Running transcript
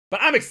But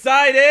I'm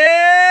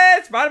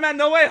excited! Spider-Man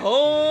No Way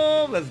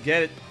Home! Let's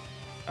get it.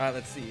 Alright,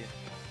 let's see.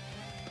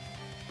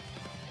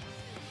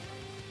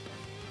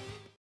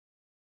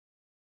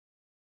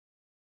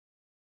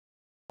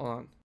 Hold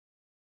on.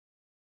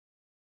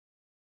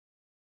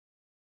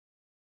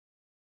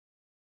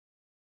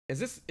 Is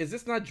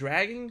this not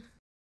dragging?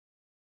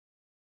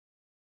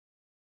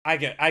 I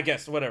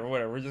guess whatever.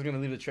 We're just gonna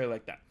leave the trailer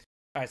like that.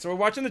 All right, so we're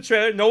watching the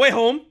trailer. No Way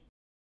Home.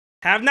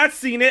 Have not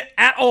seen it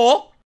at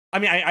all. I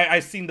mean,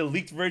 I've seen the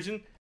leaked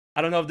version.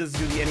 I don't know if this is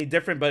gonna be any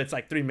different, but it's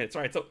like 3 minutes.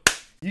 All right, so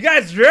you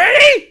guys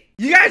ready?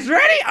 You guys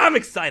ready? I'm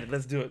excited.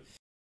 Let's do it.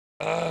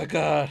 Oh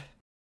God.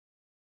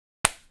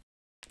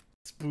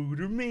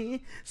 Spider-Man,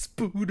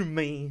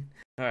 Spider-Man.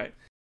 All right.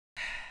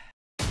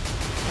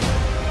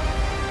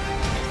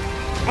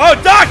 Oh,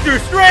 Doctor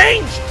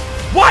Strange!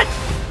 What?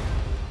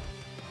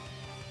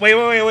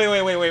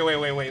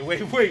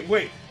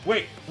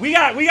 Wait. We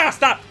gotta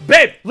stop.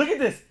 Babe, look at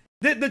this.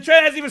 The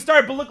trailer hasn't even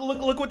started, but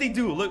look what they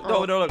do. Look,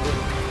 no, look.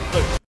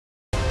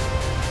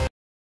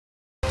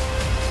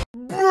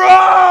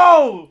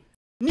 Bro!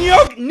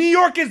 New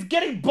York is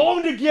getting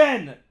boned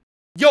again.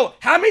 Yo,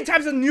 how many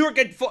times has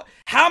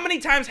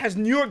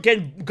New York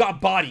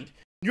got bodied?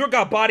 New York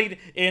got bodied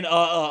in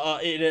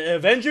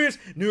Avengers.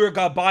 New York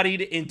got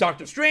bodied in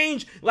Doctor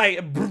Strange.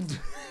 Like,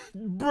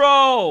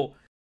 bro,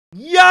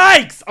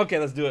 yikes! Okay,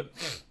 let's do it.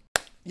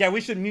 Yeah,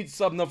 we should mute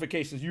sub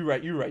notifications. You're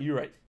right. All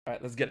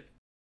right, let's get it.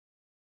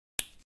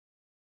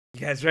 You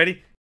guys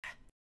ready?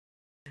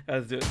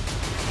 Let's do it.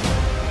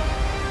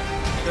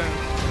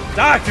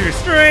 Doctor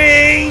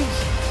Strange,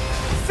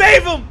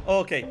 save him!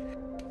 Okay.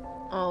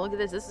 Oh, look at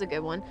this. This is a good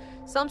one.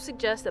 Some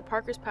suggest that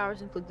Parker's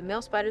powers include the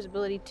male spider's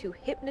ability to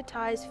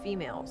hypnotize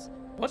females.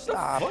 What the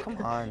fuck? Come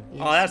on.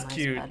 Oh, that's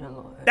cute.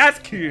 That's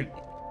cute.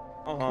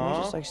 Can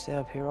we just like stay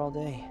up here all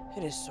day?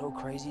 It is so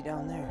crazy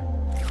down there.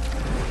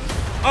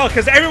 Oh,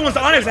 because everyone's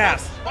on his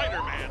ass.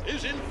 Spider-Man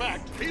is in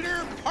fact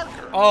Peter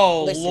Parker.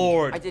 Oh, Listen,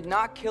 Lord. I did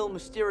not kill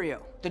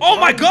Mysterio. Oh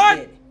my God!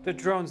 Did. The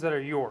drones that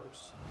are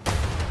yours.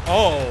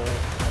 Oh.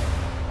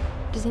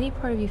 Does any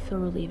part of you feel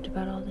relieved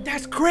about all this?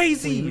 That's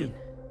crazy.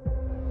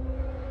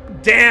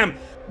 Damn.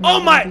 Oh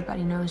my.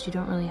 Everybody knows you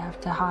don't really have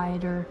to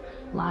hide or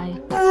lie.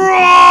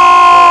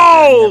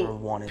 Bro!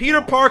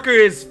 Peter Parker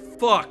is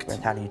fucked.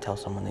 Then how do you tell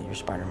someone that you're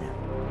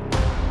Spider-Man?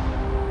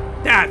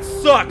 That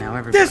sucks.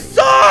 Now This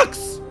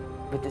sucks.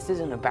 But this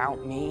isn't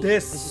about me.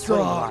 This is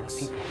hurting a lot of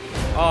sucks. people.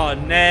 Oh,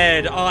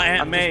 Ned. Oh,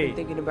 Aunt I've May. just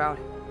been thinking about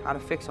how to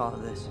fix all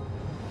of this.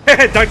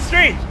 Doctor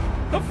Strange.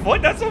 The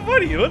fuck? That's so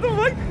funny. What the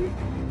fuck?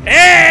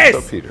 Hey!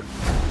 So Peter,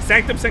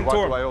 Sanctum what do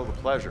Sanctorum. I owe the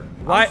pleasure?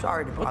 Why? I'm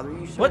sorry to bother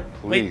you, sir. What?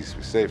 Please,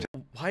 we saved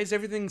Why is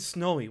everything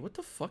snowy? What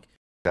the fuck?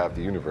 half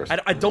the universe.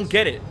 I don't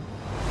get it.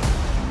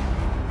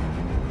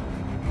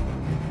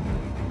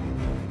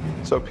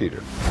 So Peter,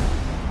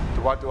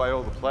 to what do I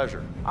owe the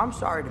pleasure? I'm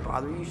sorry to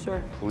bother you,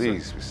 sir.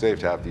 Please, we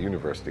saved half the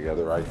universe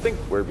together. I think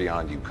we're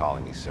beyond you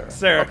calling me sir.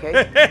 Sir.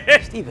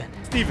 Okay.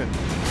 Steven.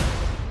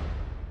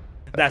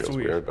 That's Feels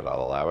weird. but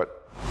I'll allow it.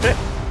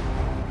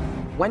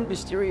 When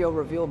Mysterio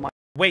revealed my...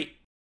 Wait.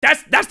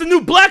 That's the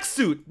new black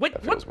suit. Wait,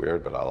 That feels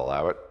weird, but I'll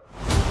allow it.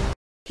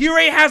 He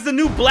already has the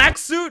new black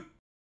suit?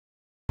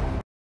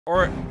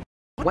 Or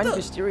When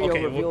Mysterio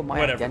Okay, revealed my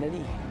whatever.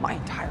 identity, my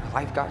entire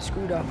life got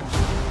screwed up.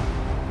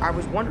 I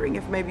was wondering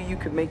if maybe you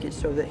could make it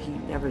so that he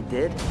never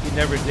did. He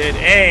never did.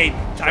 Hey,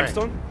 Time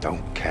Stone.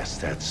 Don't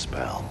cast that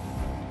spell.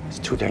 It's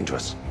too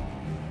dangerous.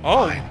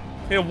 Oh.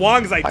 Hey,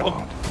 Wong's like,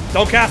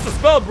 don't cast the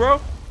spell, bro.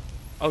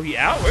 Oh, he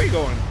out? Where are you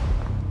going?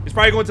 He's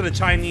probably going to the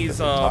Chinese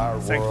The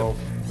entire sanctum. world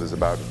is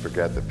about to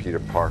forget that Peter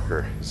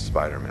Parker is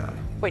Spider-Man.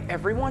 Wait,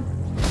 everyone?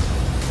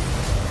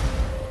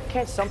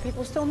 Can't some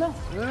people still know?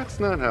 That's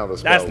not how the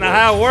spell That's not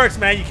how it works,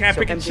 man. You can't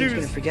pick and MJ's choose.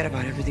 gonna forget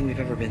about everything we've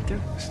ever been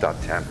through? Stop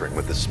tampering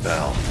with the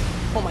spell.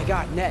 Oh my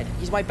God, Ned,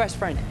 he's my best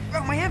friend.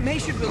 Oh, my Aunt May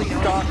should really know.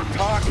 Stop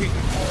talking.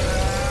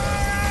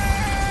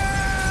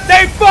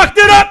 They fucked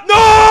it up!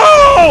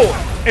 No!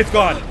 It's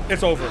gone.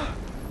 It's over.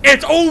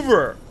 It's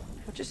over.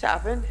 What just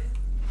happened?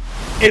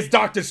 It's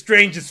Doctor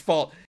Strange's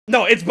fault.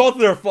 No, it's both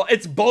of their fault.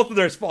 It's both of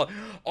their fault.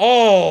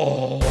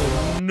 Oh,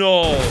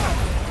 no.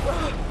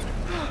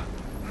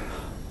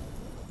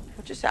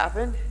 What just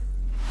happened?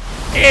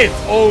 It's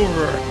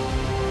over.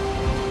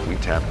 We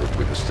tampered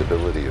with the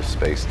stability of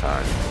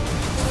space-time.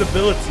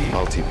 Stability.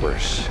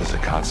 Multiverse is a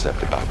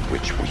concept about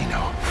which we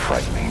know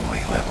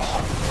frighteningly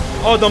little.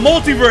 Oh, the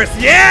multiverse.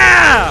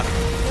 Yeah!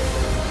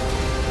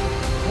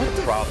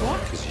 The problem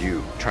is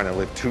you trying to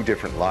live two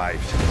different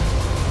lives.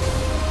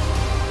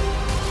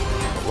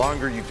 The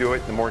longer you do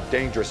it, the more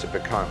dangerous it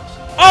becomes.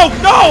 Oh,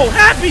 no!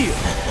 Happy!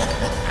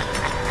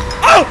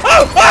 Oh,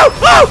 oh, oh,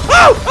 oh, oh,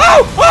 oh,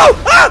 oh, oh,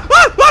 oh, oh,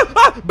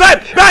 oh! Babe,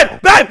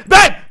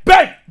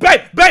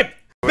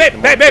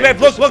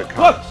 look, look,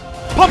 look!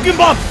 Pumpkin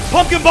bomb!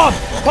 Pumpkin bomb!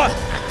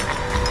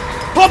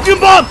 Pumpkin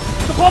bomb!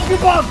 The pumpkin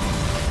bomb!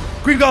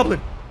 Green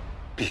Goblin!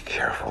 Be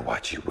careful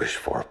what you wish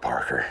for,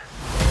 Parker.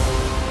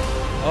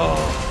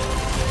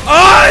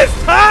 Oh,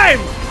 it's time!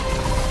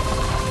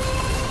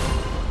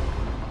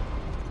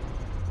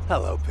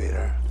 Hello,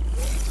 Peter.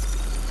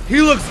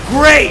 He looks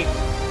great.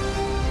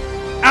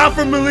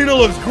 Alfred Molina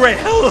looks great.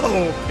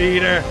 Hello,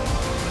 Peter.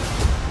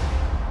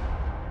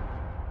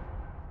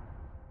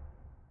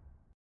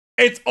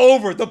 It's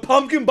over. The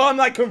pumpkin bomb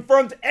like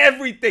confirmed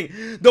everything.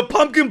 The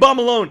pumpkin bomb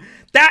alone.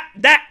 That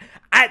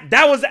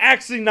was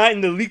actually not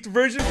in the leaked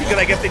version because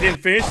I guess they didn't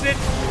finish it.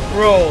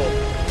 Bro,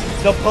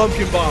 the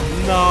pumpkin bomb.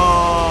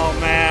 No,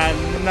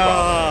 man,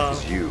 no.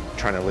 It's you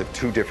trying to live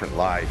two different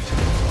lives.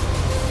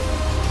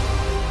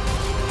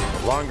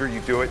 The longer you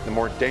do it, the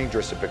more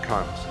dangerous it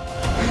becomes.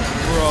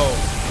 Bro.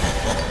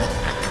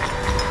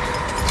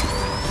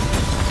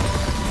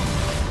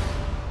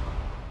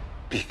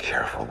 Be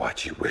careful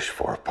what you wish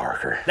for,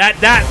 Parker.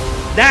 That's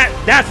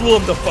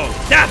Willem Dafoe.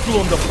 That's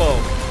Willem Dafoe.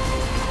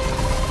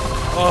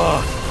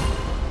 Oh.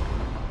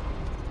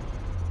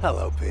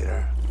 Hello,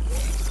 Peter.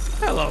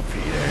 Hello,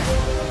 Peter.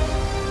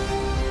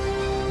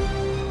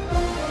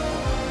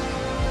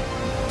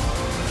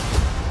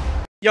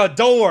 Yo,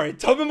 don't worry.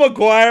 Tobey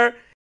Maguire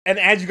and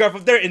Andrew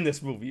Garfield, they're in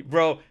this movie,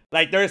 bro.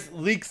 Like, there's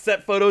leaked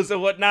set photos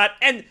and whatnot.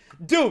 And,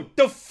 dude,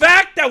 the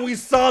fact that we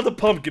saw the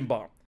pumpkin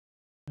bomb,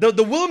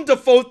 the Willem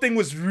Dafoe thing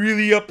was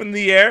really up in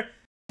the air,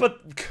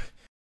 but,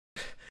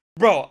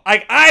 bro,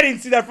 like, I didn't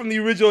see that from the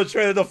original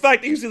trailer. The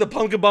fact that you see the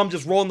pumpkin bomb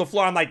just roll on the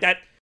floor, I'm like,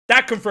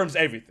 that confirms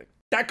everything.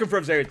 That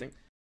confirms everything.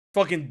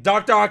 Fucking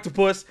Dr.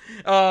 Octopus.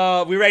 We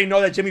already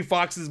know that Jamie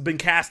Foxx has been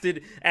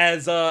casted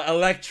as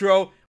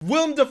Electro.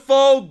 Willem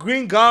Dafoe,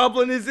 Green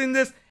Goblin is in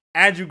this.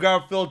 Andrew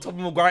Garfield,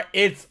 Tobey Maguire.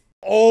 It's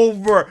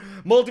over.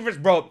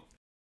 Multiverse, bro.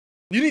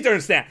 You need to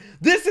understand.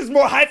 This is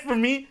more hype for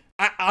me.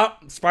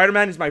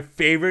 Spider-Man is my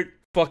favorite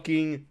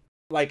fucking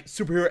like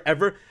superhero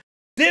ever.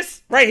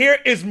 This right here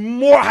is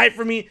more hype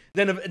for me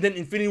than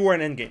Infinity War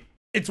and Endgame.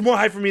 It's more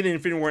hype for me than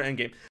Infinity War and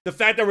Endgame. The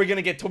fact that we're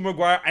gonna get Tobey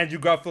Maguire, Andrew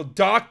Garfield,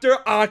 Dr.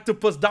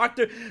 Octopus,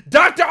 Dr.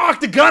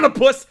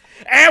 Octagonopus,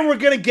 and we're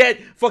gonna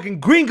get fucking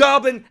Green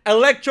Goblin,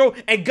 Electro,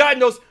 and God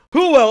knows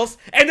who else.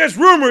 And there's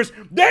rumors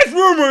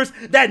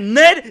that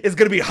Ned is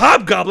gonna be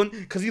Hobgoblin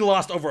because he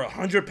lost over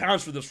 100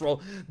 pounds for this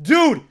role.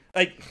 Dude,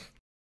 like,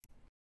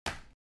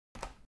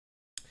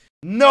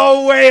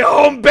 no way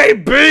home,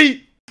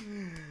 baby!